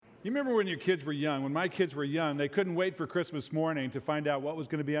You remember when your kids were young? When my kids were young, they couldn't wait for Christmas morning to find out what was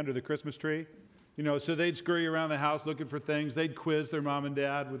going to be under the Christmas tree. So they'd scurry around the house looking for things. They'd quiz their mom and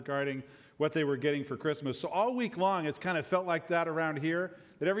dad regarding what they were getting for Christmas. So all week long, it's kind of felt like that around here,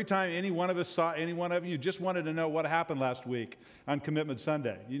 that every time any one of us saw any one of you just wanted to know what happened last week on Commitment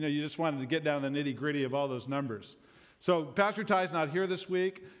Sunday. You just wanted to get down the nitty-gritty of all those numbers. So Pastor Ty's not here this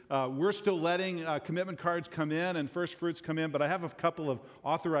week. We're still letting commitment cards come in and first fruits come in, but I have a couple of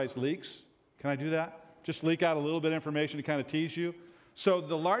authorized leaks. Can I do that? Just leak out a little bit of information to kind of tease you. So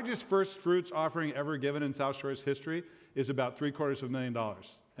the largest first fruits offering ever given in South Shore's history is about $750,000.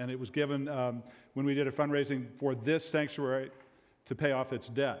 And it was given when we did a fundraising for this sanctuary to pay off its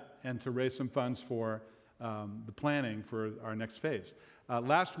debt and to raise some funds for the planning for our next phase.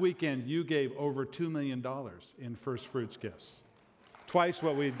 Last weekend, you gave over $2 million in first fruits gifts.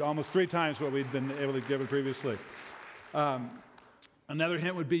 Almost 3 times what we'd been able to give previously. Another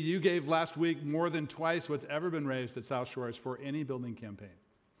hint would be you gave last week more than twice what's ever been raised at South Shores for any building campaign.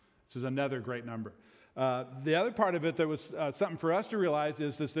 This is another great number. The other part of it that was something for us to realize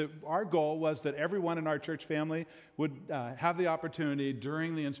is that our goal was that everyone in our church family would have the opportunity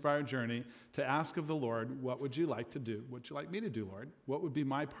during the Inspired Journey to ask of the Lord, what would you like to do? What would you like me to do, Lord? What would be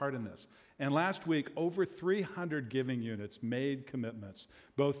my part in this? And last week, over 300 giving units made commitments,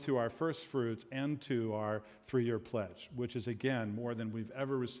 both to our first fruits and to our 3-year pledge, which is, again, more than we've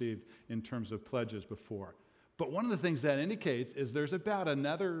ever received in terms of pledges before. But one of the things that indicates is there's about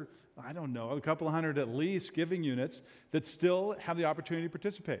another, a couple of hundred at least giving units that still have the opportunity to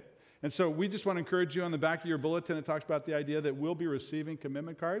participate. And so we just want to encourage you on the back of your bulletin. It talks about the idea that we'll be receiving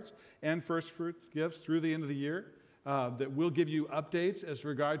commitment cards and first fruit gifts through the end of the year. That we'll give you updates as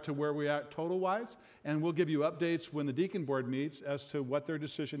regard to where we are total-wise, and we'll give you updates when the deacon board meets as to what their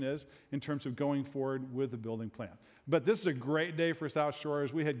decision is in terms of going forward with the building plan. But this is a great day for South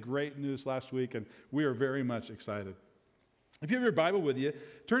Shores. We had great news last week, and we are very much excited. If you have your Bible with you,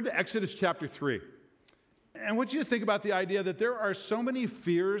 turn to Exodus chapter 3. And I want you to think about the idea that there are so many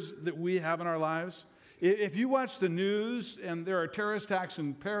fears that we have in our lives. If you watch the news and there are terrorist attacks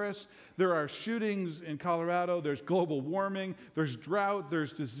in Paris, there are shootings in Colorado, there's global warming, there's drought,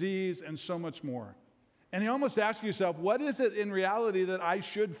 there's disease, and so much more. And you almost ask yourself, what is it in reality that I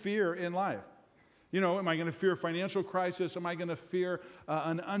should fear in life? Am I going to fear a financial crisis? Am I going to fear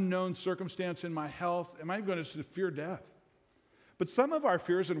an unknown circumstance in my health? Am I going to fear death? But some of our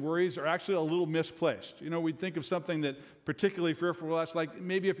fears and worries are actually a little misplaced. We think of something that particularly fearful for us, like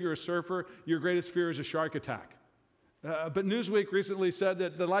maybe if you're a surfer, your greatest fear is a shark attack. But Newsweek recently said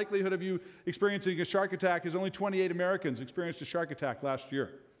that the likelihood of you experiencing a shark attack is only 28 Americans experienced a shark attack last year.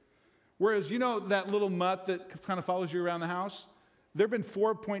 Whereas, that little mutt that kind of follows you around the house, there have been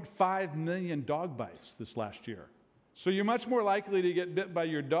 4.5 million dog bites this last year. So you're much more likely to get bit by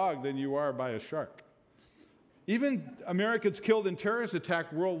your dog than you are by a shark. Even Americans killed in terrorist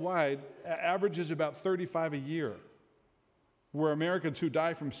attack worldwide averages about 35 a year, where Americans who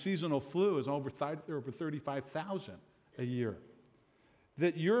die from seasonal flu is over 35,000 a year.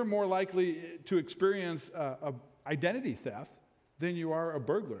 That you're more likely to experience identity theft than you are a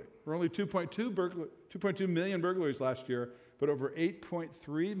burglary. There were only 2.2 million burglaries last year, but over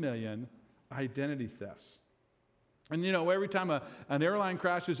 8.3 million identity thefts. And every time an airline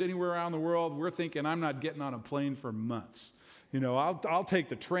crashes anywhere around the world, we're thinking, I'm not getting on a plane for months. I'll take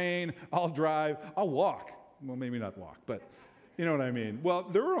the train, I'll drive, I'll walk. Well, maybe not walk, but you know what I mean. Well,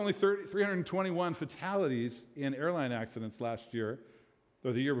 there were only 321 fatalities in airline accidents last year,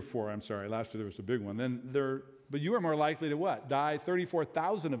 or the year before, I'm sorry. Last year there was a big one. But you are more likely to what? Die.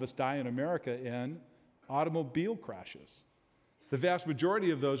 34,000 of us die in America in automobile crashes. The vast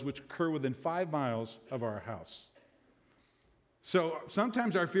majority of those which occur within 5 miles of our house. So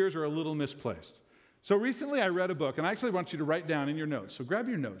sometimes our fears are a little misplaced. So recently I read a book, and I actually want you to write down in your notes. So grab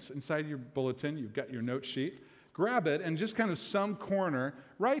your notes inside your bulletin. You've got your note sheet. Grab it, and just kind of some corner,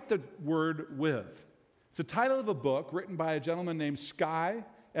 write the word with. It's the title of a book written by a gentleman named Skye,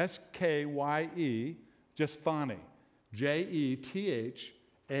 S-K-Y-E, Jethani, J-E-T-H-A-N-I.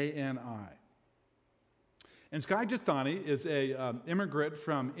 And Skye Jethani is an immigrant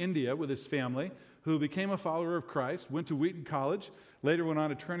from India with his family who became a follower of Christ, went to Wheaton College, later went on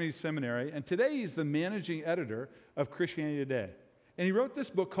to Trinity Seminary, and today he's the managing editor of Christianity Today. And he wrote this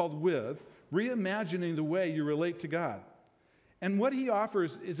book called With, Reimagining the Way You Relate to God. And what he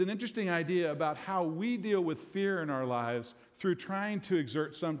offers is an interesting idea about how we deal with fear in our lives through trying to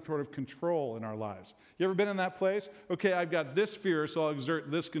exert some sort of control in our lives. You ever been in that place? Okay, I've got this fear, so I'll exert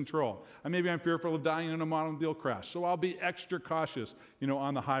this control. Maybe I'm fearful of dying in an automobile crash, so I'll be extra cautious,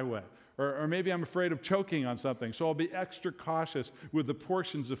 on the highway. Or maybe I'm afraid of choking on something, so I'll be extra cautious with the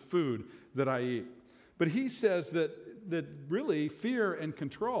portions of food that I eat. But he says that really fear and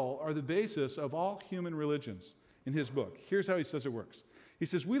control are the basis of all human religions in his book. Here's how he says it works. He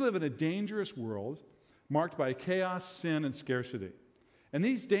says, we live in a dangerous world marked by chaos, sin, and scarcity. And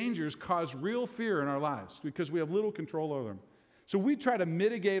these dangers cause real fear in our lives because we have little control over them. So we try to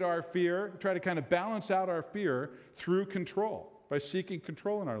mitigate our fear, try to kind of balance out our fear through control, by seeking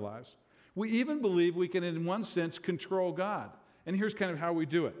control in our lives. We even believe we can, in one sense, control God. And here's kind of how we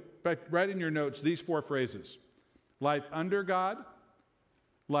do it. Write in your notes these 4 phrases. Life under God,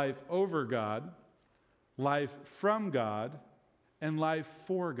 life over God, life from God, and life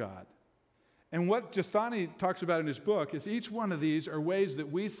for God. And what Jethani talks about in his book is each one of these are ways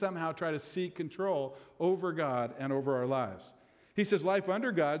that we somehow try to seek control over God and over our lives. He says life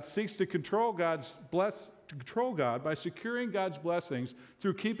under God seeks to control God by securing God's blessings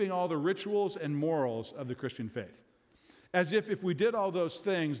through keeping all the rituals and morals of the Christian faith. As if we did all those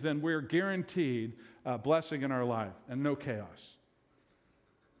things, then we're guaranteed blessing in our life and no chaos.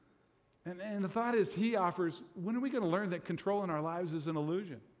 And the thought is, he offers, when are we going to learn that control in our lives is an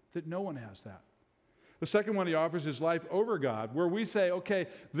illusion? That no one has that. The second one he offers is life over God, where we say, okay,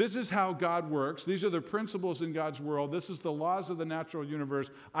 this is how God works. These are the principles in God's world. This is the laws of the natural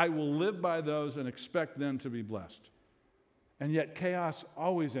universe. I will live by those and expect them to be blessed. And yet chaos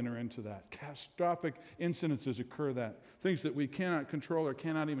always enter into that. Catastrophic incidences occur that. Things that we cannot control or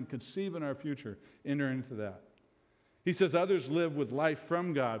cannot even conceive in our future enter into that. He says others live with life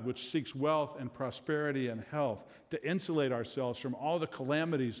from God, which seeks wealth and prosperity and health to insulate ourselves from all the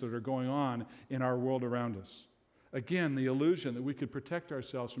calamities that are going on in our world around us. Again, the illusion that we could protect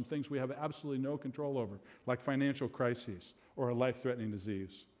ourselves from things we have absolutely no control over, like financial crises or a life-threatening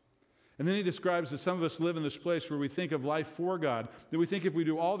disease. And then he describes that some of us live in this place where we think of life for God, that we think if we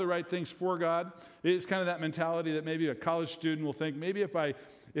do all the right things for God, it's kind of that mentality that maybe a college student will think, maybe if I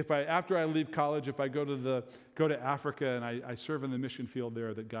after I leave college, if I go to Africa and I serve in the mission field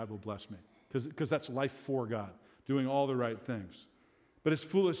there, that God will bless me. Because that's life for God, doing all the right things. But it's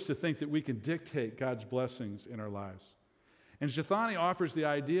foolish to think that we can dictate God's blessings in our lives. And Jethani offers the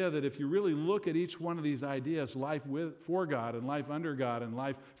idea that if you really look at each one of these ideas, life for God and life under God and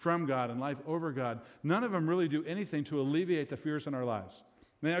life from God and life over God, none of them really do anything to alleviate the fears in our lives.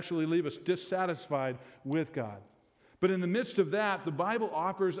 They actually leave us dissatisfied with God. But in the midst of that, the Bible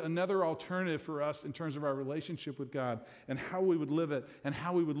offers another alternative for us in terms of our relationship with God and how we would live it and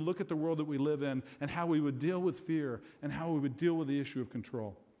how we would look at the world that we live in and how we would deal with fear and how we would deal with the issue of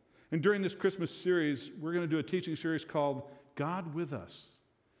control. And during this Christmas series, we're going to do a teaching series called God with Us.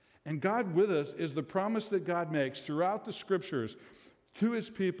 And God with us is the promise that God makes throughout the Scriptures to his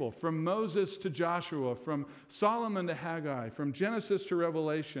people, from Moses to Joshua, from Solomon to Haggai, from Genesis to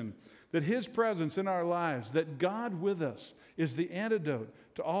Revelation, that his presence in our lives, that God with us is the antidote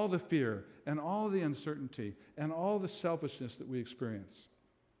to all the fear and all the uncertainty and all the selfishness that we experience.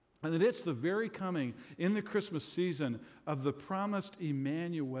 And that it's the very coming in the Christmas season of the promised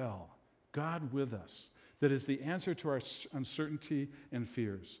Emmanuel, God with us, that is the answer to our uncertainty and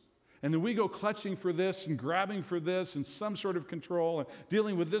fears. And then we go clutching for this and grabbing for this and some sort of control and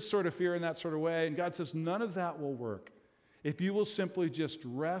dealing with this sort of fear in that sort of way. And God says none of that will work if you will simply just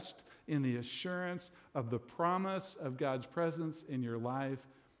rest in the assurance of the promise of God's presence in your life.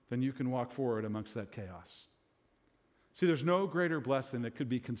 Then you can walk forward amongst that chaos. See, there's no greater blessing that could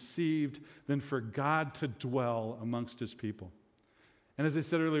be conceived than for God to dwell amongst his people. And as I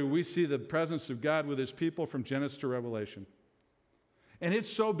said earlier, we see the presence of God with his people from Genesis to Revelation. And it's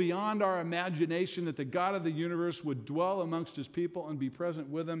so beyond our imagination that the God of the universe would dwell amongst his people and be present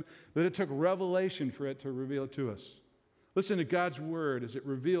with them that it took revelation for it to reveal it to us. Listen to God's word as it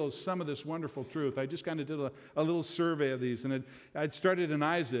reveals some of this wonderful truth. I just kind of did a little survey of these, and I'd started in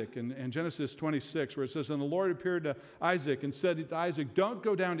Isaac in Genesis 26, where it says, "And the Lord appeared to Isaac and said to Isaac, 'Don't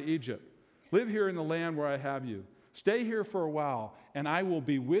go down to Egypt. Live here in the land where I have you. Stay here for a while, and I will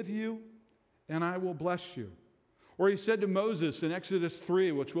be with you, and I will bless you.'" Or he said to Moses in Exodus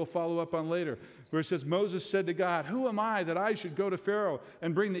 3, which we'll follow up on later, where it says, Moses said to God, "Who am I that I should go to Pharaoh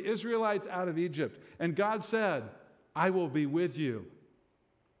and bring the Israelites out of Egypt?" And God said, "I will be with you."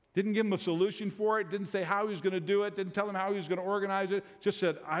 Didn't give him a solution for it, didn't say how he was going to do it, didn't tell him how he was going to organize it, just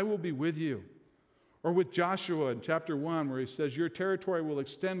said, "I will be with you." Or with Joshua in chapter 1, where he says, "Your territory will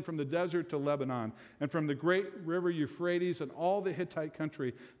extend from the desert to Lebanon, and from the great river Euphrates and all the Hittite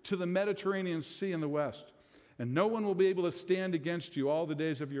country to the Mediterranean Sea in the west. And no one will be able to stand against you all the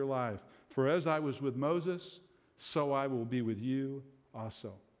days of your life. For as I was with Moses, so I will be with you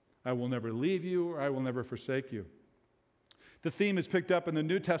also. I will never leave you, or I will never forsake you." The theme is picked up in the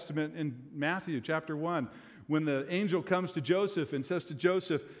New Testament in Matthew chapter 1, when the angel comes to Joseph and says to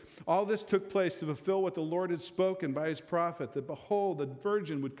Joseph, all this took place to fulfill what the Lord had spoken by his prophet, that behold, the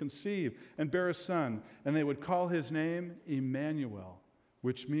virgin would conceive and bear a son, and they would call his name Emmanuel,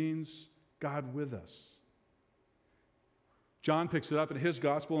 which means God with us. John picks it up in his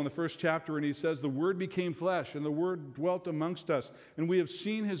gospel in the first chapter, and he says, the Word became flesh, and the Word dwelt amongst us, and we have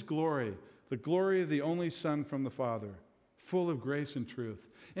seen his glory, the glory of the only Son from the Father, full of grace and truth.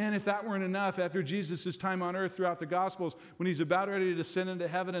 And if that weren't enough, after Jesus' time on earth throughout the Gospels, when he's about ready to ascend into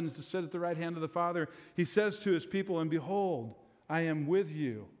heaven and to sit at the right hand of the Father, he says to his people, and behold, I am with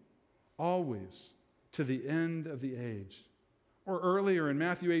you always to the end of the age. Or earlier in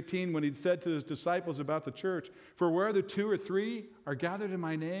Matthew 18, when he'd said to his disciples about the church, for where the 2 or 3 are gathered in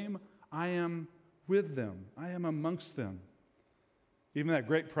my name, I am with them. I am amongst them. Even that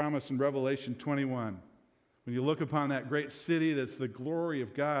great promise in Revelation 21, when you look upon that great city that's the glory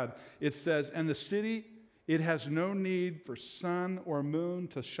of God, it says, and the city, it has no need for sun or moon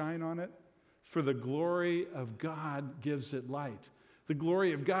to shine on it, for the glory of God gives it light. The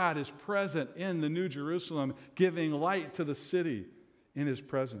glory of God is present in the New Jerusalem, giving light to the city in his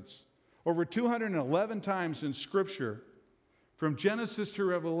presence. Over 211 times in Scripture, from Genesis to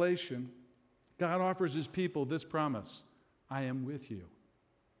Revelation, God offers his people this promise, I am with you.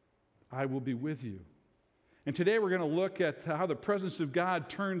 I will be with you. And today we're going to look at how the presence of God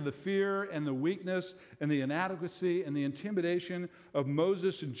turned the fear and the weakness and the inadequacy and the intimidation of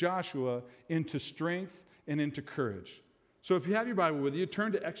Moses and Joshua into strength and into courage. So if you have your Bible with you,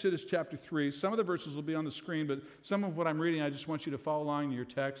 turn to Exodus chapter 3. Some of the verses will be on the screen, but some of what I'm reading, I just want you to follow along in your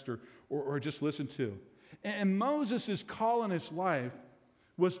text or just listen to. And Moses' call in his life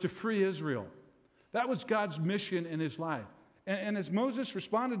was to free Israel. That was God's mission in his life. And as Moses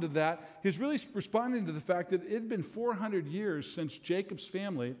responded to that, he's really responding to the fact that it had been 400 years since Jacob's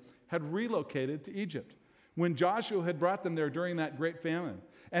family had relocated to Egypt, when Joshua had brought them there during that great famine.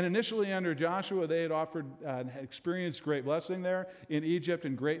 And initially under Joshua, they had experienced great blessing there in Egypt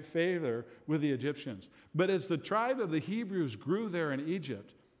and great favor with the Egyptians. But as the tribe of the Hebrews grew there in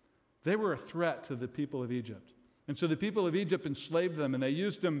Egypt, they were a threat to the people of Egypt. And so the people of Egypt enslaved them, and they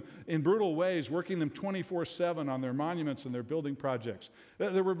used them in brutal ways, working them 24/7 on their monuments and their building projects.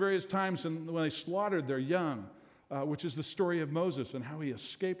 There were various times when they slaughtered their young, which is the story of Moses and how he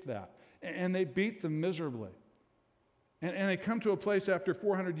escaped that. And they beat them miserably. And they come to a place after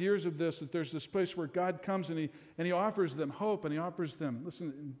 400 years of this, that there's this place where God comes and he offers them hope, and he offers them, listen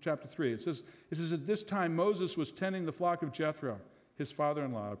in chapter 3, it says, at this time Moses was tending the flock of Jethro, his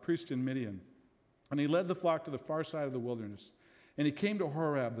father-in-law, a priest in Midian. And he led the flock to the far side of the wilderness. And he came to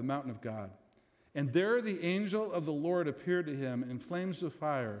Horeb, the mountain of God. And there the angel of the Lord appeared to him in flames of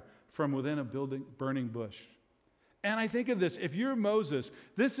fire from within a burning bush. And I think of this, if you're Moses,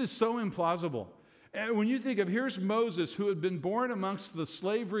 this is so implausible. And when you think of, here's Moses, who had been born amongst the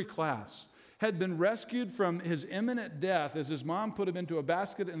slavery class, had been rescued from his imminent death as his mom put him into a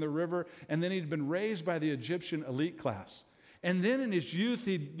basket in the river, and then he'd been raised by the Egyptian elite class. And then in his youth,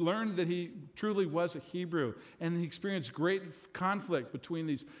 he learned that he truly was a Hebrew, and he experienced great conflict between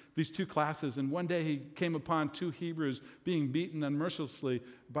these two classes. And one day he came upon 2 Hebrews being beaten unmercilessly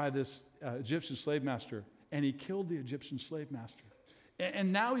by this Egyptian slave master, and he killed the Egyptian slave master.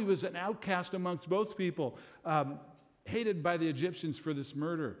 And now he was an outcast amongst both people, hated by the Egyptians for this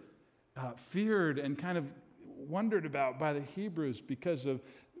murder, feared and kind of wondered about by the Hebrews because of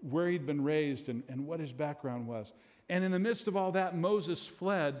where he'd been raised and what his background was. And in the midst of all that, Moses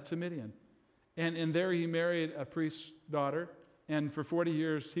fled to Midian. And there he married a priest's daughter. And for 40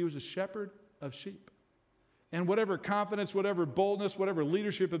 years, he was a shepherd of sheep. And whatever confidence, whatever boldness, whatever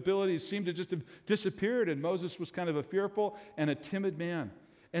leadership abilities seemed to just have disappeared. And Moses was kind of a fearful and a timid man.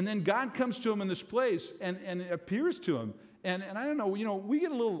 And then God comes to him in this place and appears to him. And I don't know, we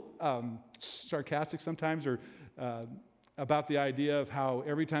get a little sarcastic sometimes or about the idea of how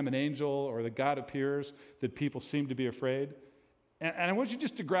every time an angel or the God appears, that people seem to be afraid. And I want you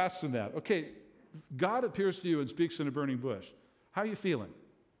just to grasp on that. Okay, God appears to you and speaks in a burning bush. How are you feeling?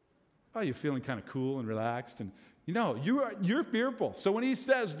 Oh, you're feeling kind of cool and relaxed. And you're fearful. So when he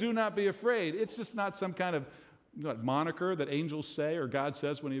says, do not be afraid, it's just not some kind of moniker that angels say or God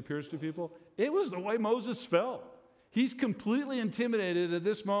says when he appears to people. It was the way Moses felt. He's completely intimidated at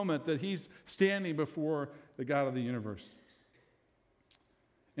this moment that he's standing before the God of the universe.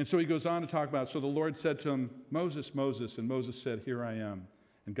 And so he goes on to talk about, so the Lord said to him, Moses, Moses, and Moses said, here I am.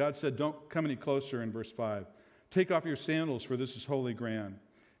 And God said, don't come any closer in verse 5. Take off your sandals, for this is holy ground.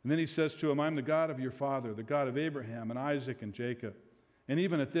 And then he says to him, I'm the God of your father, the God of Abraham and Isaac and Jacob. And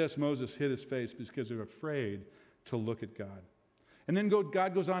even at this, Moses hid his face because he was afraid to look at God. And then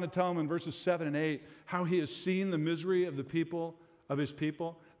God goes on to tell him in verses 7 and 8 how he has seen the misery of his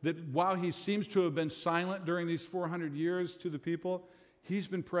people, that while he seems to have been silent during these 400 years to the people, he's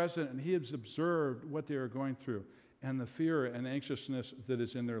been present and he has observed what they are going through and the fear and anxiousness that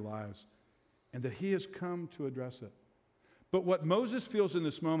is in their lives, and that he has come to address it. But what Moses feels in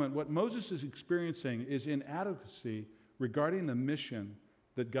this moment, what Moses is experiencing, is inadequacy regarding the mission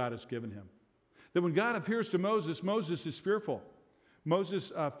that God has given him. That when God appears to Moses, Moses is fearful.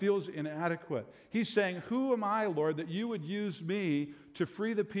 Moses feels inadequate. He's saying, "Who am I, Lord, that you would use me to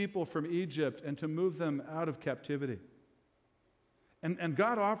free the people from Egypt and to move them out of captivity?" And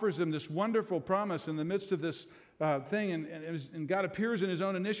God offers him this wonderful promise in the midst of this thing, and God appears in his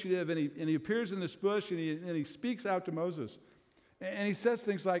own initiative, and he appears in this bush, and he speaks out to Moses. And he says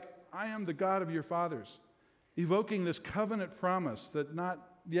things like, "I am the God of your fathers," evoking this covenant promise that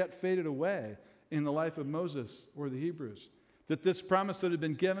not yet faded away in the life of Moses or the Hebrews. That this promise that had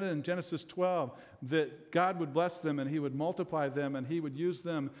been given in Genesis 12, that God would bless them and he would multiply them and he would use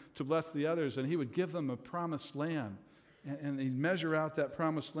them to bless the others and he would give them a promised land. And he'd measure out that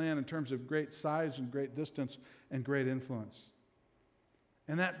promised land in terms of great size and great distance and great influence.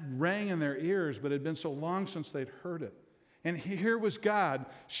 And that rang in their ears, but it had been so long since they'd heard it. And here was God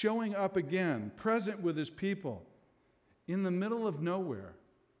showing up again, present with his people, in the middle of nowhere,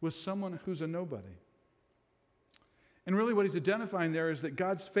 with someone who's a nobody. And really what he's identifying there is that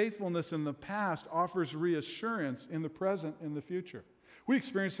God's faithfulness in the past offers reassurance in the present and the future. We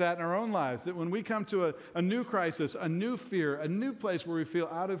experience that in our own lives, that when we come to a new crisis, a new fear, a new place where we feel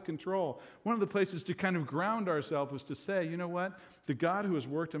out of control, one of the places to kind of ground ourselves is to say, you know what? The God who has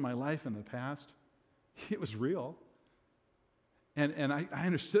worked in my life in the past, it was real. And I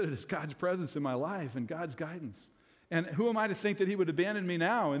understood it as God's presence in my life and God's guidance. And who am I to think that he would abandon me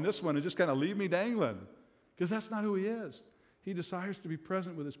now in this one and just kind of leave me dangling? Because that's not who he is. He desires to be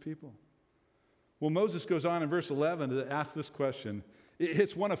present with his people. Well, Moses goes on in verse 11 to ask this question.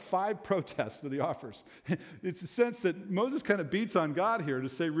 It's one of 5 protests that he offers. It's a sense that Moses kind of beats on God here to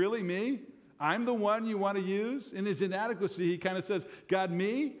say, really, me? I'm the one you want to use? In his inadequacy, he kind of says, God,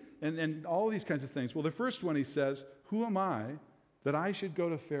 me? And all these kinds of things. Well, the first one he says, who am I that I should go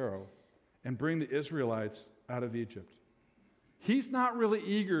to Pharaoh and bring the Israelites out of Egypt? He's not really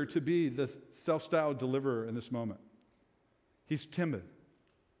eager to be the self-styled deliverer in this moment. He's timid.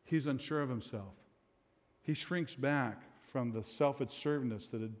 He's unsure of himself. He shrinks back from the self-assertiveness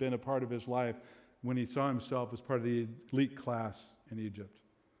that had been a part of his life when he saw himself as part of the elite class in Egypt.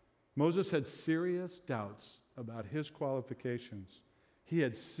 Moses had serious doubts about his qualifications. He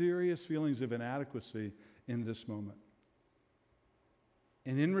had serious feelings of inadequacy in this moment.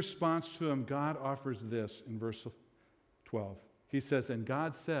 And in response to him, God offers this in verse 12. He says, and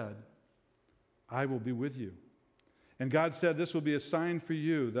God said, I will be with you. And God said, this will be a sign for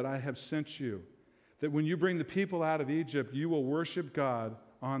you that I have sent you, that when you bring the people out of Egypt, you will worship God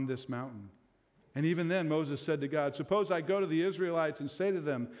on this mountain. And even then, Moses said to God, suppose I go to the Israelites and say to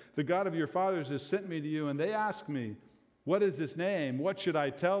them, the God of your fathers has sent me to you, and they ask me, what is his name? What should I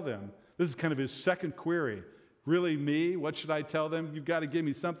tell them? This is kind of his second query. Really, me? What should I tell them? You've got to give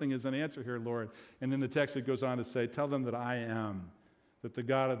me something as an answer here, Lord. And in the text, it goes on to say, tell them that I am, that the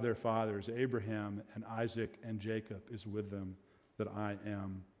God of their fathers, Abraham and Isaac and Jacob, is with them, that I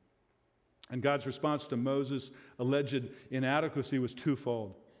am. And God's response to Moses' alleged inadequacy was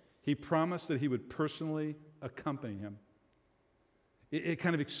twofold. He promised that he would personally accompany him. It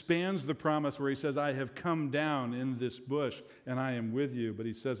kind of expands the promise where he says, I have come down in this bush and I am with you, but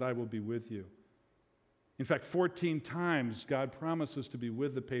he says, I will be with you. In fact, 14 times God promises to be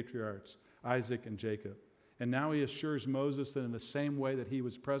with the patriarchs, Isaac and Jacob. And now he assures Moses that in the same way that he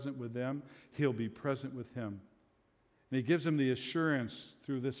was present with them, he'll be present with him. And he gives him the assurance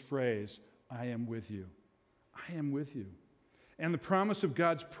through this phrase, I am with you. I am with you. And the promise of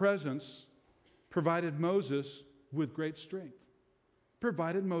God's presence provided Moses with great strength.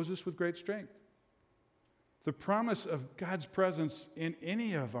 Provided Moses with great strength. The promise of God's presence in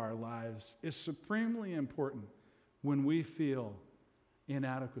any of our lives is supremely important when we feel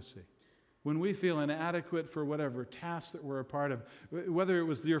inadequacy. When we feel inadequate for whatever task that we're a part of, whether it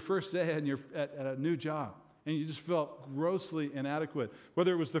was your first day and you're at a new job and you just felt grossly inadequate,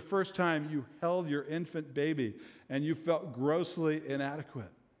 whether it was the first time you held your infant baby and you felt grossly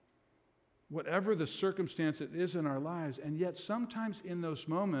inadequate. Whatever the circumstance it is in our lives, and yet sometimes in those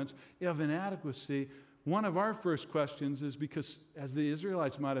moments of inadequacy, one of our first questions is because, as the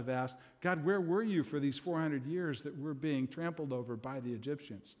Israelites might have asked, God, where were you for these 400 years that we're being trampled over by the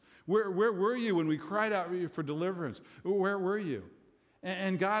Egyptians? Where were you when we cried out for deliverance? Where were you?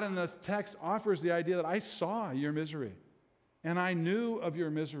 And God in the text offers the idea that I saw your misery. and I knew of your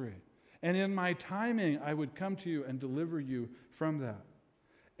misery. And in my timing, I would come to you and deliver you from that.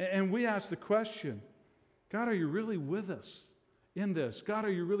 And we ask the question, God, are you really with us in this? God,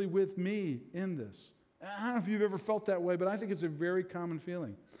 are you really with me in this? I don't know if you've ever felt that way, but I think it's a very common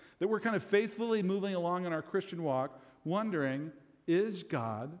feeling that we're kind of faithfully moving along in our Christian walk, wondering, is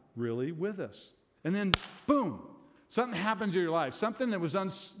God really with us? And then, boom, something happens in your life, something that was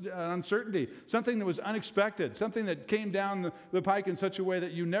uncertainty, something that was unexpected, something that came down the pike in such a way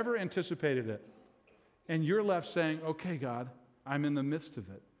that you never anticipated it. And you're left saying, okay, God, I'm in the midst of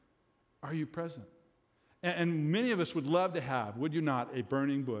it. Are you present? And many of us would love to have, would you not, a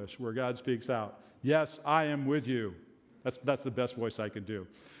burning bush where God speaks out, yes, I am with you. That's the best voice I could do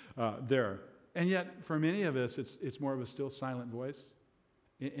there. And yet, for many of us, it's more of a still silent voice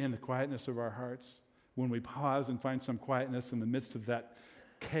in the quietness of our hearts, when we pause and find some quietness in the midst of that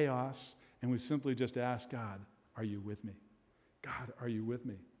chaos, and we simply just ask God, are you with me? God, are you with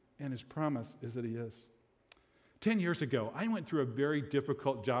me? And his promise is that he is. 10 years ago, I went through a very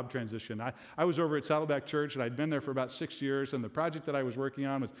difficult job transition. I was over at Saddleback Church, and I'd been there for about 6 years, and the project that I was working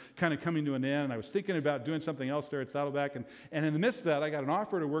on was kind of coming to an end, and I was thinking about doing something else there at Saddleback, and in the midst of that, I got an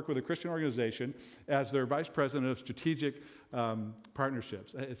offer to work with a Christian organization as their vice president of strategic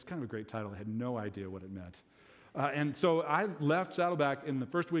partnerships. It's kind of a great title. I had no idea what it meant. And so I left Saddleback in the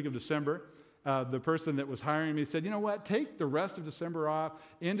first week of December. The person that was hiring me said, you know what, take the rest of December off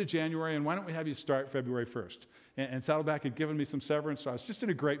into January, and why don't we have you start February 1st? And Saddleback had given me some severance, so I was just in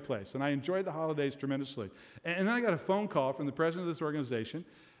a great place, and I enjoyed the holidays tremendously. And then I got a phone call from the president of this organization,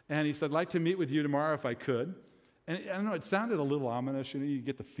 and he said, I'd like to meet with you tomorrow if I could. And I don't know, it sounded a little ominous. You know, you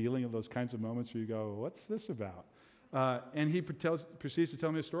get the feeling of those kinds of moments where you go, what's this about? And he proceeds to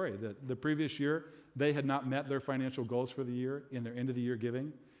tell me a story that the previous year, they had not met their financial goals for the year in their end-of-the-year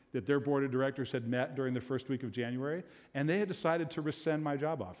giving, that their board of directors had met during the first week of January, and they had decided to rescind my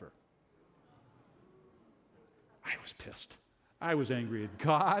job offer. I was pissed. I was angry at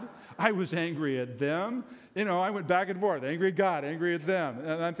God. I was angry at them. You know, I went back and forth, angry at God, angry at them.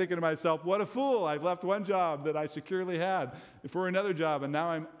 And I'm thinking to myself, what a fool. I've left one job that I securely had for another job, and now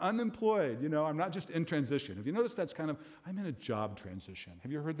I'm unemployed. You know, I'm not just in transition. Have you noticed that's kind of, I'm in a job transition.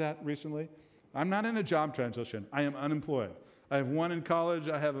 Have you heard that recently? I'm not in a job transition. I am unemployed. I have one in college.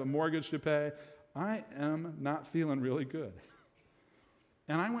 I have a mortgage to pay. I am not feeling really good.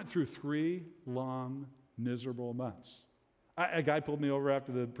 And I went through 3 long, miserable months. A guy pulled me over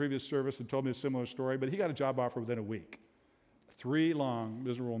after the previous service and told me a similar story, but he got a job offer within a week. 3 long,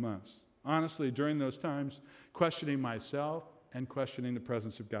 miserable months. Honestly, during those times, questioning myself and questioning the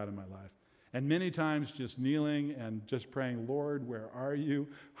presence of God in my life. And many times just kneeling and just praying, Lord, where are you?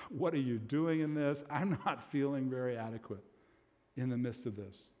 What are you doing in this? I'm not feeling very adequate in the midst of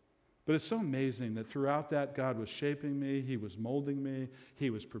this. But it's so amazing that throughout that, God was shaping me, he was molding me, he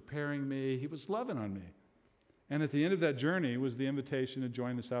was preparing me, he was loving on me. And at the end of that journey was the invitation to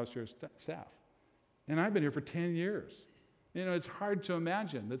join the South Shore staff. And I've been here for 10 years. You know, it's hard to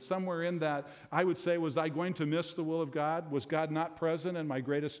imagine that somewhere in that, I would say, was I going to miss the will of God? Was God not present in my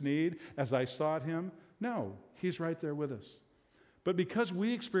greatest need as I sought him? No, he's right there with us. But because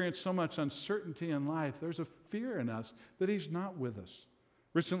we experience so much uncertainty in life, there's a fear in us that he's not with us.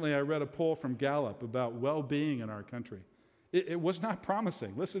 Recently, I read a poll from Gallup about well-being in our country. It was not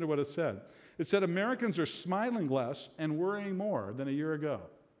promising. Listen to what it said. It said Americans are smiling less and worrying more than a year ago.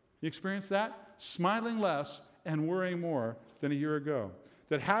 You experience that? Smiling less and worrying more than a year ago.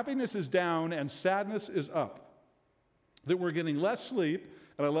 That happiness is down and sadness is up. That we're getting less sleep,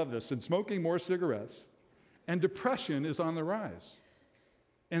 and I love this, and smoking more cigarettes, and depression is on the rise.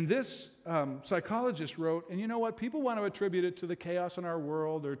 And this psychologist wrote, and you know what? People want to attribute it to the chaos in our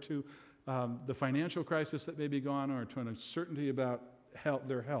world or to the financial crisis that may be going on or to an uncertainty about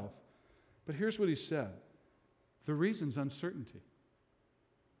their health. But here's what he said. The reason's uncertainty.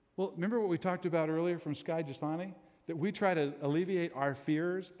 Well, remember what we talked about earlier from Skye Gislani? That we try to alleviate our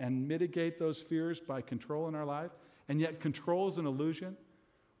fears and mitigate those fears by control in our life, and yet control is an illusion.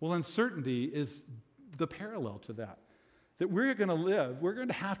 Well, uncertainty is the parallel to that. That we're going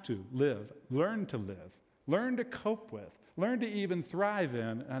to have to live, learn to cope with, learn to even thrive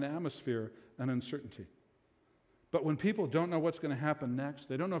in an atmosphere of uncertainty. But when people don't know what's going to happen next,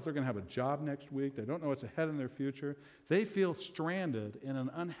 they don't know if they're going to have a job next week, they don't know what's ahead in their future, they feel stranded in an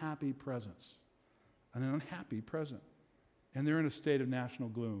unhappy presence, an unhappy present. And they're in a state of national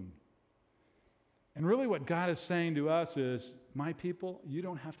gloom. And really what God is saying to us is, my people, you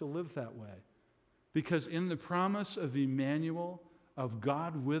don't have to live that way. Because in the promise of Emmanuel, of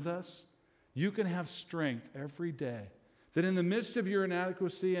God with us, you can have strength every day. That in the midst of your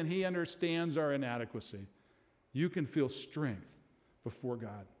inadequacy, and he understands our inadequacy, you can feel strength before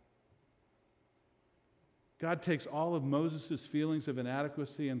God. God takes all of Moses' feelings of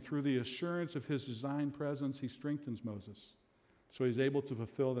inadequacy, and through the assurance of his divine presence, he strengthens Moses so he's able to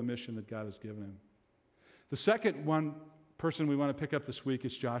fulfill the mission that God has given him. The second person we want to pick up this week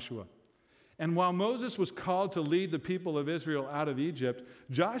is Joshua. And while Moses was called to lead the people of Israel out of Egypt,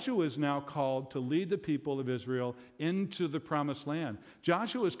 Joshua is now called to lead the people of Israel into the promised land.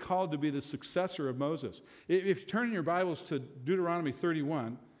 Joshua is called to be the successor of Moses. If you turn in your Bibles to Deuteronomy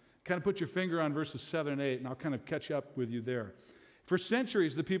 31, kind of put your finger on verses 7 and 8, and I'll kind of catch up with you there. For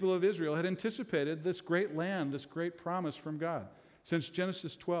centuries, the people of Israel had anticipated this great land, this great promise from God, since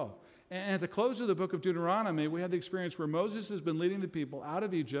Genesis 12. And at the close of the book of Deuteronomy, we have the experience where Moses has been leading the people out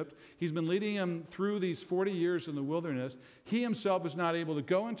of Egypt. He's been leading them through these 40 years in the wilderness. He himself was not able to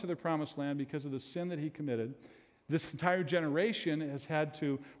go into the promised land because of the sin that he committed. This entire generation has had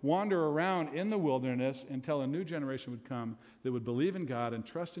to wander around in the wilderness until a new generation would come that would believe in God and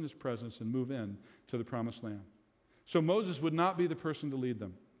trust in his presence and move in to the promised land. So Moses would not be the person to lead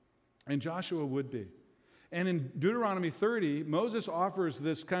them, and Joshua would be. And in Deuteronomy 30, Moses offers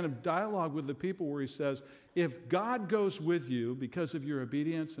this kind of dialogue with the people where he says, if God goes with you because of your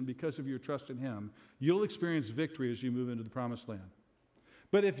obedience and because of your trust in him, you'll experience victory as you move into the promised land.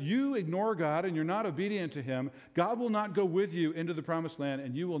 But if you ignore God and you're not obedient to him, God will not go with you into the promised land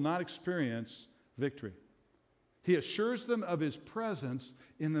and you will not experience victory. He assures them of his presence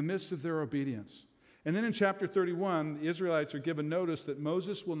in the midst of their obedience. And then in chapter 31, the Israelites are given notice that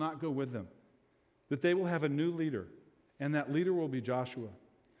Moses will not go with them, that they will have a new leader, and that leader will be Joshua.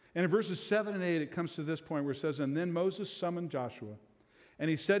 And in verses 7 and 8, it comes to this point where it says, and then Moses summoned Joshua, and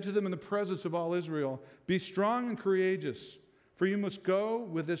he said to them in the presence of all Israel, be strong and courageous, for you must go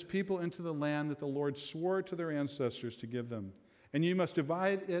with this people into the land that the Lord swore to their ancestors to give them, and you must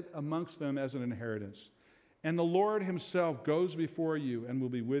divide it amongst them as an inheritance. And the Lord himself goes before you and will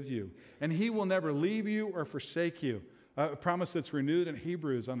be with you, and he will never leave you or forsake you. A promise that's renewed in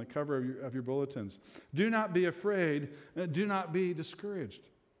Hebrews on the cover of your bulletins. Do not be afraid. Do not be discouraged.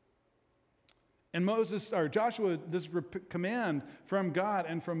 And Joshua, this command from God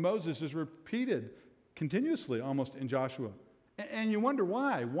and from Moses is repeated continuously almost in Joshua. And you wonder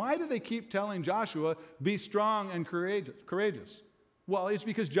why. Why do they keep telling Joshua, be strong and courageous? Well, it's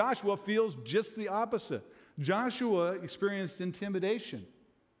because Joshua feels just the opposite. Joshua experienced intimidation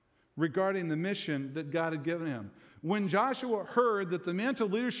regarding the mission that God had given him. When Joshua heard that the mantle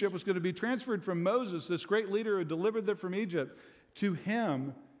of leadership was going to be transferred from Moses, this great leader who delivered them from Egypt, to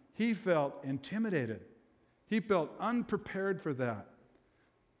him, he felt intimidated. He felt unprepared for that.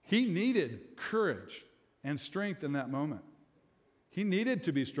 He needed courage and strength in that moment. He needed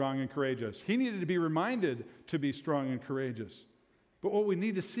to be strong and courageous. He needed to be reminded to be strong and courageous. But what we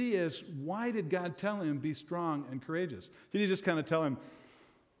need to see is, why did God tell him be strong and courageous? Did he just kind of tell him,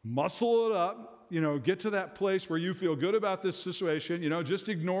 muscle it up, get to that place where you feel good about this situation, just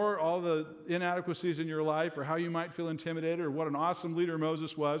ignore all the inadequacies in your life or how you might feel intimidated or what an awesome leader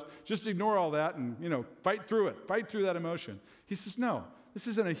Moses was. Just ignore all that and, fight through it. Fight through that emotion. He says, no, this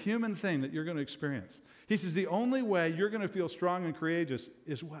isn't a human thing that you're going to experience. He says, the only way you're going to feel strong and courageous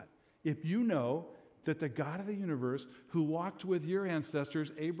is what? If you know that the God of the universe who walked with your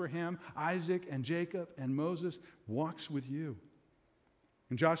ancestors, Abraham, Isaac, and Jacob, and Moses, walks with you.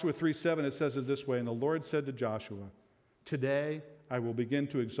 In Joshua 3:7, it says it this way, and the Lord said to Joshua, today I will begin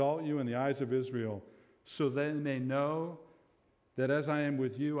to exalt you in the eyes of Israel, so they may know that as I am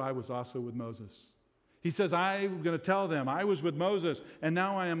with you, I was also with Moses. He says, I'm going to tell them, I was with Moses, and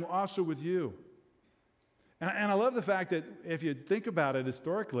now I am also with you. And I love the fact that if you think about it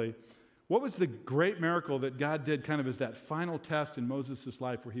historically, what was the great miracle that God did kind of as that final test in Moses'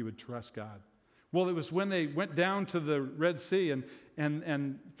 life where he would trust God? Well, it was when they went down to the Red Sea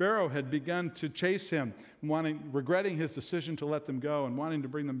and Pharaoh had begun to chase him, regretting his decision to let them go and wanting to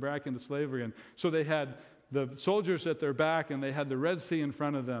bring them back into slavery. And so they had the soldiers at their back and they had the Red Sea in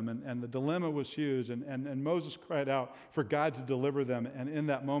front of them, and the dilemma was huge. And Moses cried out for God to deliver them. And in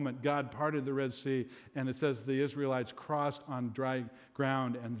that moment, God parted the Red Sea, and it says the Israelites crossed on dry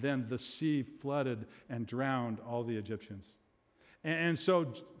ground, and then the sea flooded and drowned all the Egyptians. And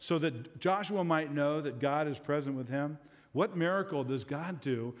so that Joshua might know that God is present with him, what miracle does God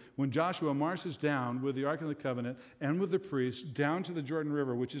do when Joshua marches down with the Ark of the Covenant and with the priests down to the Jordan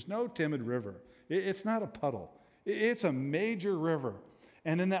River, which is no timid river. It's not a puddle. It's a major river.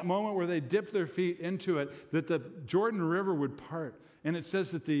 And in that moment where they dipped their feet into it, that the Jordan River would part. And it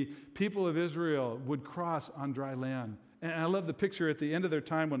says that the people of Israel would cross on dry land. And I love the picture at the end of their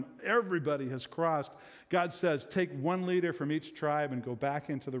time when everybody has crossed. God says, take one leader from each tribe and go back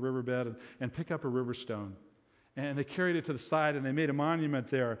into the riverbed and pick up a river stone. And they carried it to the side, and they made a monument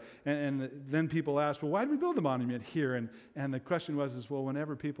there. And then people asked, well, why did we build a monument here? And the question was, well,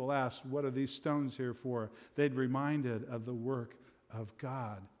 whenever people asked, what are these stones here for? They'd reminded of the work of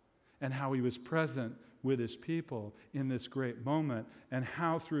God and how he was present with his people in this great moment, and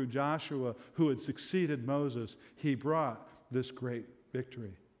how through Joshua, who had succeeded Moses, he brought this great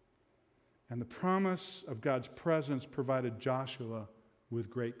victory. And the promise of God's presence provided Joshua with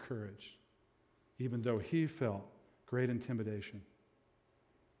great courage, even though he felt great intimidation.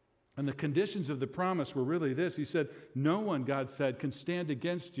 And the conditions of the promise were really this. He said, no one, God said, can stand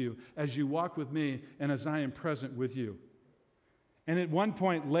against you as you walk with me and as I am present with you. And at one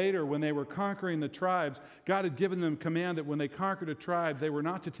point later, when they were conquering the tribes, God had given them command that when they conquered a tribe, they were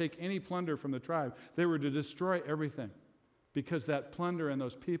not to take any plunder from the tribe. They were to destroy everything, because that plunder and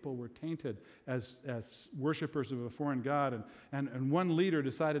those people were tainted as worshipers of a foreign god. And one leader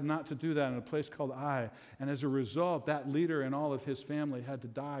decided not to do that in a place called Ai. And as a result, that leader and all of his family had to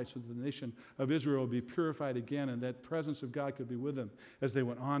die so that the nation of Israel would be purified again, and that presence of God could be with them as they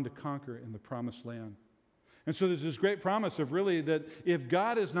went on to conquer in the promised land. And so there's this great promise of really that if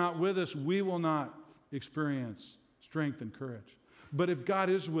God is not with us, we will not experience strength and courage. But if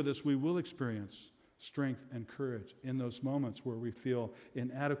God is with us, we will experience strength and courage in those moments where we feel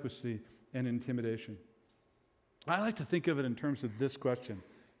inadequacy and intimidation. I like to think of it in terms of this question: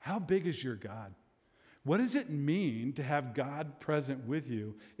 how big is your God? What does it mean to have God present with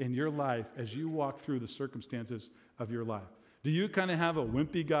you in your life as you walk through the circumstances of your life? Do you kind of have a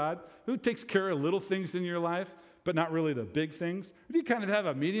wimpy God who takes care of little things in your life, but not really the big things? Or do you kind of have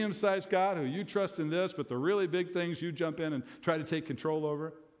a medium-sized God who you trust in this, but the really big things you jump in and try to take control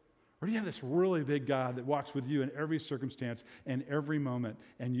over? Or do you have this really big God that walks with you in every circumstance and every moment,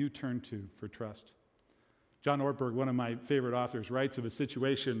 and you turn to for trust? John Ortberg, one of my favorite authors, writes of a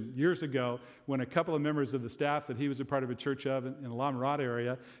situation years ago when a couple of members of the staff that he was a part of a church of in the La Mirada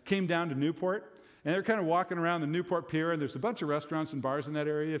area came down to Newport. And they're kind of walking around the Newport Pier, and there's a bunch of restaurants and bars in that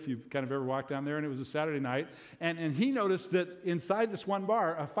area if you've kind of ever walked down there, and it was a Saturday night. And he noticed that inside this one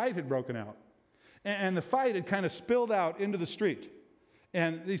bar, a fight had broken out. And the fight had kind of spilled out into the street.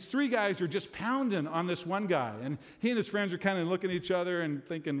 And these three guys are just pounding on this one guy. And he and his friends are kind of looking at each other and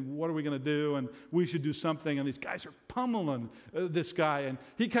thinking, what are we going to do? And we should do something. And these guys are pummeling this guy. And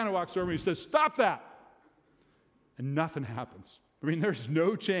he kind of walks over and he says, stop that. And nothing happens. I mean, there's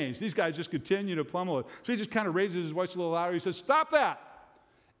no change. These guys just continue to pummel it. So he just kind of raises his voice a little louder. He says, stop that.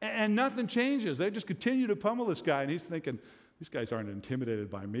 And nothing changes. They just continue to pummel this guy. And he's thinking, these guys aren't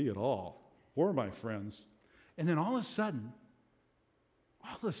intimidated by me at all, or my friends. And then all of a sudden,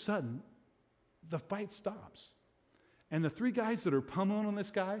 the fight stops. And the three guys that are pummeling on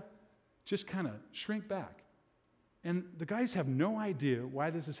this guy just kind of shrink back. And the guys have no idea why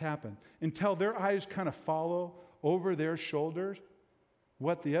this has happened until their eyes kind of follow over their shoulders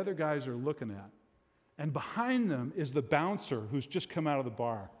what the other guys are looking at. And behind them is the bouncer who's just come out of the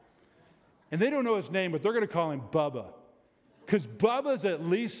bar. And they don't know his name, but they're going to call him Bubba. Because Bubba's at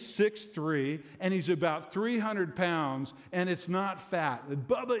least 6'3", and he's about 300 pounds, and it's not fat. And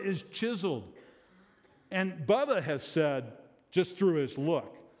Bubba is chiseled. And Bubba has said, just through his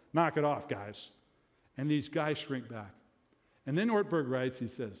look, knock it off, guys. And these guys shrink back. And then Ortberg writes, he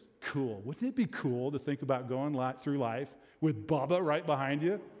says, cool. Wouldn't it be cool to think about going through life with Bubba right behind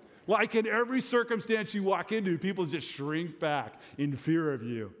you? Like in every circumstance you walk into, people just shrink back in fear of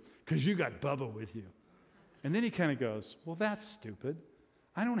you because you got Bubba with you. And then he kind of goes, well, that's stupid.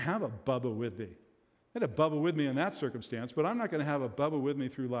 I don't have a Bubba with me. I had a Bubba with me in that circumstance, but I'm not going to have a Bubba with me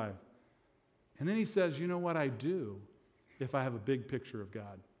through life. And then he says, you know what I do if I have a big picture of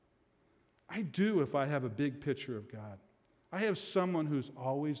God? I do if I have a big picture of God. I have someone who's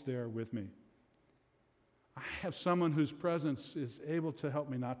always there with me. I have someone whose presence is able to help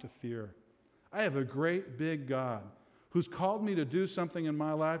me not to fear. I have a great big God who's called me to do something in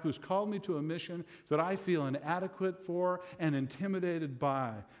my life, who's called me to a mission that I feel inadequate for and intimidated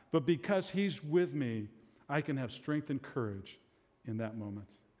by. But because he's with me, I can have strength and courage in that moment.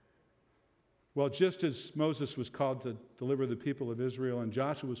 Well, just as Moses was called to deliver the people of Israel and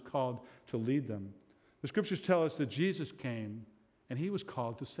Joshua was called to lead them, the scriptures tell us that Jesus came and he was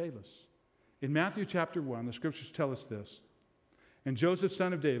called to save us. In Matthew chapter 1, the scriptures tell us this: and Joseph,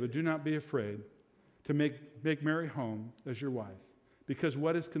 son of David, do not be afraid to make Mary home as your wife, because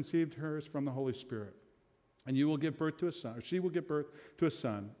what is conceived to her is from the Holy Spirit. And you will give birth to a son, or she will give birth to a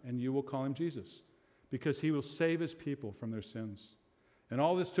son, and you will call him Jesus, because he will save his people from their sins. And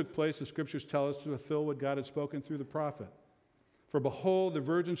all this took place, the scriptures tell us, to fulfill what God had spoken through the prophet. For behold, the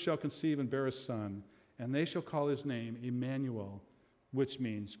virgin shall conceive and bear a son, and they shall call his name Emmanuel, which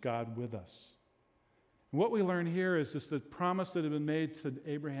means God with us. And what we learn here is this: the promise that had been made to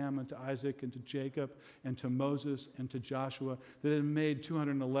Abraham and to Isaac and to Jacob and to Moses and to Joshua, that had been made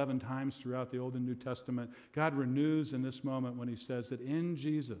 211 times throughout the Old and New Testament, God renews in this moment when he says that in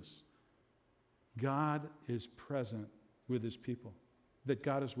Jesus, God is present with his people, that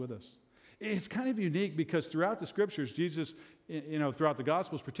God is with us. It's kind of unique because throughout the scriptures, Jesus, throughout the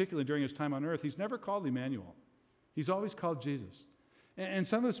Gospels, particularly during his time on earth, he's never called Emmanuel. He's always called Jesus. And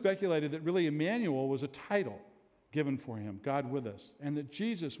some have speculated that really Emmanuel was a title given for him, God with us, and that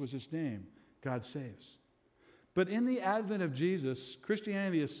Jesus was his name, God saves. But in the advent of Jesus,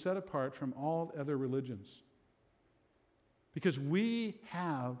 Christianity is set apart from all other religions because we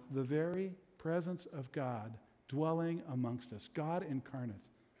have the very presence of God dwelling amongst us, God incarnate,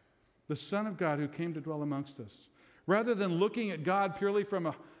 the Son of God who came to dwell amongst us. Rather than looking at God purely from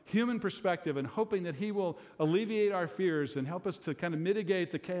a human perspective and hoping that he will alleviate our fears and help us to kind of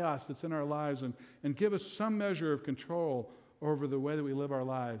mitigate the chaos that's in our lives and give us some measure of control over the way that we live our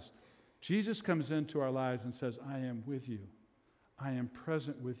lives, Jesus comes into our lives and says, I am with you. I am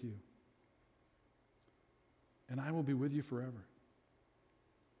present with you. And I will be with you forever.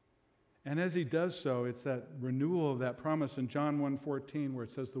 And as he does so, it's that renewal of that promise in John 1:14 where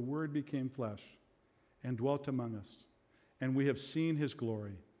it says, the Word became flesh and dwelt among us, and we have seen his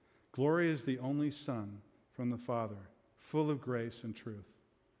glory. Glory is the only Son from the Father, full of grace and truth.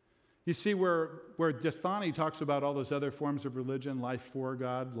 You see, where Destani talks about all those other forms of religion, life for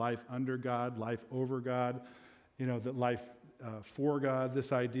God, life under God, life over God, that life for God,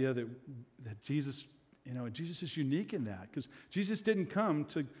 this idea that Jesus, Jesus is unique in that, because Jesus didn't come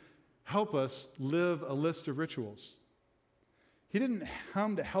to help us live a list of rituals. He didn't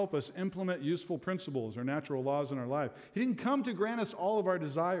come to help us implement useful principles or natural laws in our life. He didn't come to grant us all of our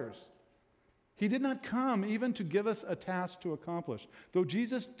desires. He did not come even to give us a task to accomplish, though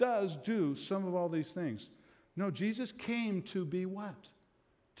Jesus does do some of all these things. No, Jesus came to be what?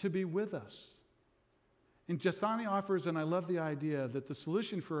 To be with us. And Justani offers, and I love the idea, that the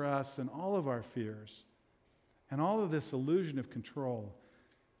solution for us and all of our fears and all of this illusion of control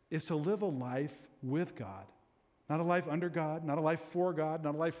is to live a life with God. Not a life under God, not a life for God,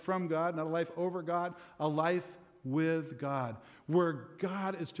 not a life from God, not a life over God, a life with God, where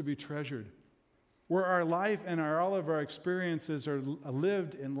God is to be treasured, where our life and all of our experiences are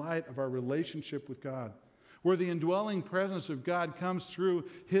lived in light of our relationship with God, where the indwelling presence of God comes through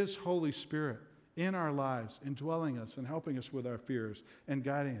his Holy Spirit in our lives, indwelling us and helping us with our fears and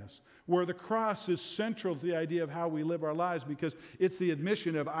guiding us, where the cross is central to the idea of how we live our lives because it's the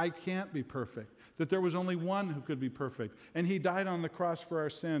admission of I can't be perfect, that there was only one who could be perfect, and he died on the cross for our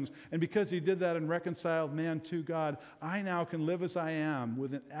sins, and because he did that and reconciled man to God, I now can live as I am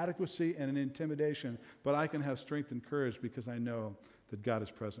with an adequacy and an intimidation, but I can have strength and courage because I know that God is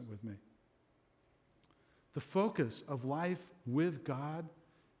present with me. The focus of life with God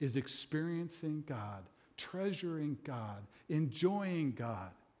is experiencing God, treasuring God, enjoying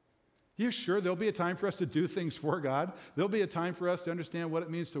God. Yeah, sure, there'll be a time for us to do things for God. There'll be a time for us to understand what it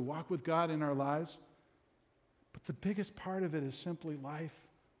means to walk with God in our lives. But the biggest part of it is simply life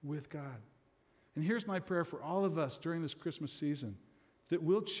with God. And here's my prayer for all of us during this Christmas season, that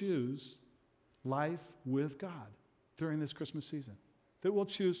we'll choose life with God during this Christmas season, that we'll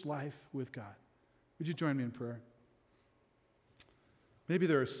choose life with God. Would you join me in prayer? Maybe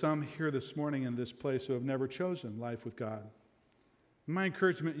there are some here this morning in this place who have never chosen life with God. My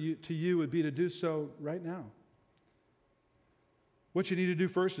encouragement to you would be to do so right now. What you need to do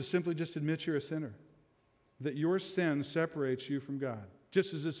first is simply just admit you're a sinner, that your sin separates you from God,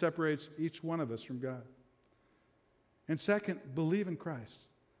 just as it separates each one of us from God. And second, believe in Christ.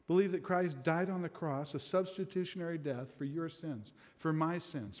 Believe that Christ died on the cross, a substitutionary death for your sins, for my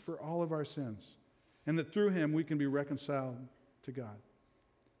sins, for all of our sins, and that through him we can be reconciled to God.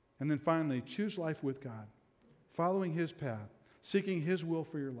 And then finally, choose life with God, following his path, seeking his will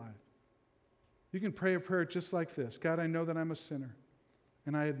for your life. You can pray a prayer just like this. God, I know that I'm a sinner,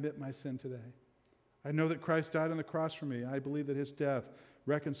 and I admit my sin today. I know that Christ died on the cross for me. I believe that his death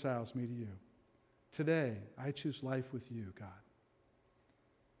reconciles me to you. Today, I choose life with you, God.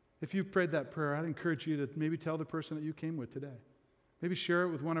 If you prayed that prayer, I'd encourage you to maybe tell the person that you came with today. Maybe share it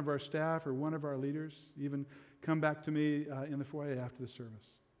with one of our staff or one of our leaders. Even come back to me in the foyer after the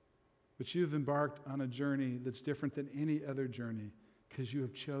service. But you've embarked on a journey that's different than any other journey because you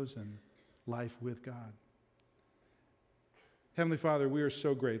have chosen life with God. Heavenly Father, we are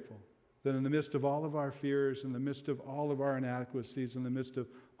so grateful that in the midst of all of our fears, in the midst of all of our inadequacies, in the midst of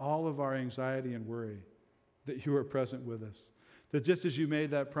all of our anxiety and worry, that you are present with us. That just as you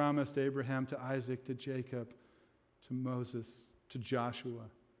made that promise to Abraham, to Isaac, to Jacob, to Moses, to Joshua,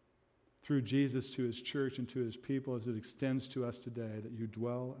 through Jesus to his church and to his people as it extends to us today, that you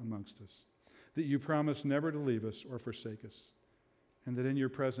dwell amongst us, that you promise never to leave us or forsake us, and that in your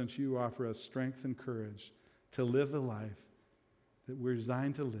presence you offer us strength and courage to live the life that we're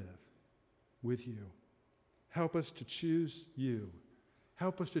designed to live with you. Help us to choose you.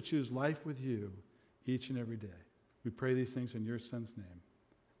 Help us to choose life with you each and every day. We pray these things in your Son's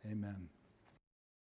name. Amen.